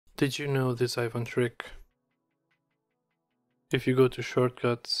Did you know this iPhone trick? If you go to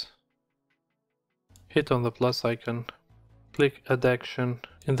shortcuts, hit on the plus icon, click add action,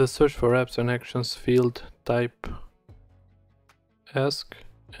 in the search for apps and actions field type ask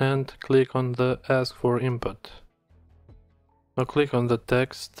and click on the ask for input. Now click on the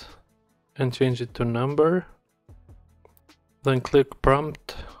text and change it to number, then click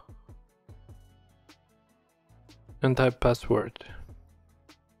prompt and type password.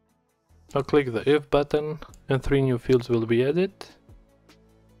 Now click the if button and 3 new fields will be added.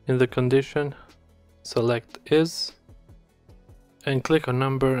 In the condition, select is and click on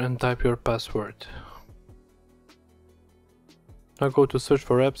number and type your password. Now go to search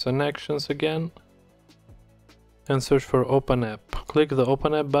for apps and actions again and search for open app. Click the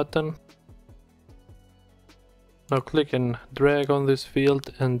open app button. Now click and drag on this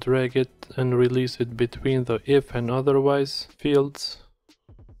field and drag it and release it between the if and otherwise fields.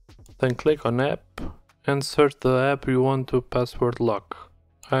 Then click on app and search the app you want to password lock.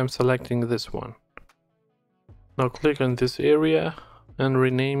 I am selecting this one. Now click on this area and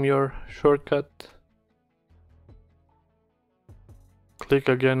rename your shortcut. Click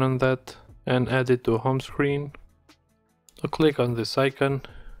again on that and add it to home screen. Now click on this icon,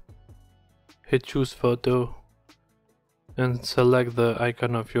 hit choose photo and select the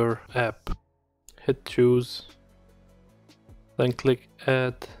icon of your app. Hit choose, then click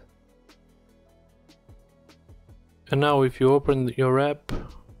add. And now if you open your app,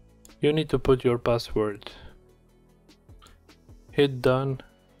 you need to put your password. Hit done.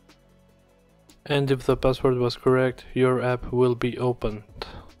 And if the password was correct, your app will be opened.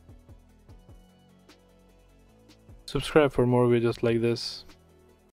 Subscribe for more videos like this.